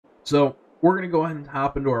So we're going to go ahead and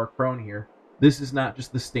hop into our prone here. This is not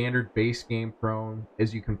just the standard base game prone,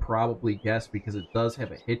 as you can probably guess, because it does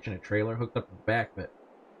have a hitch and a trailer hooked up to the back of it.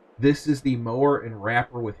 This is the mower and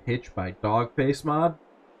wrapper with hitch by Dogface mod.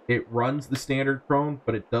 It runs the standard prone,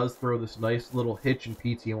 but it does throw this nice little hitch and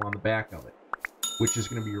PTO on the back of it, which is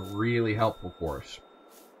going to be really helpful for us.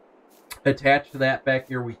 Attached to that back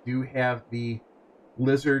here, we do have the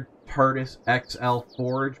Lizard TARDIS XL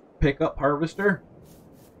Forge pickup harvester.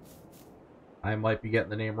 I might be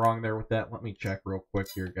getting the name wrong there with that. Let me check real quick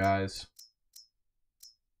here, guys.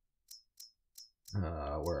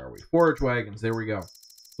 Where are we? Forage wagons. There we go.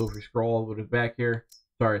 So if we scroll all the way to the back here.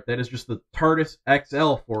 Sorry, that is just the TARDIS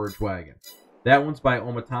XL forage wagon. That one's by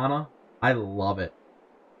Omatana. I love it.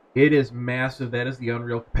 It is massive. That is the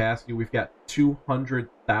unreal capacity. We've got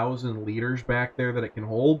 200,000 liters back there that it can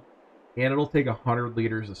hold. And it'll take 100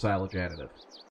 liters of silage additive.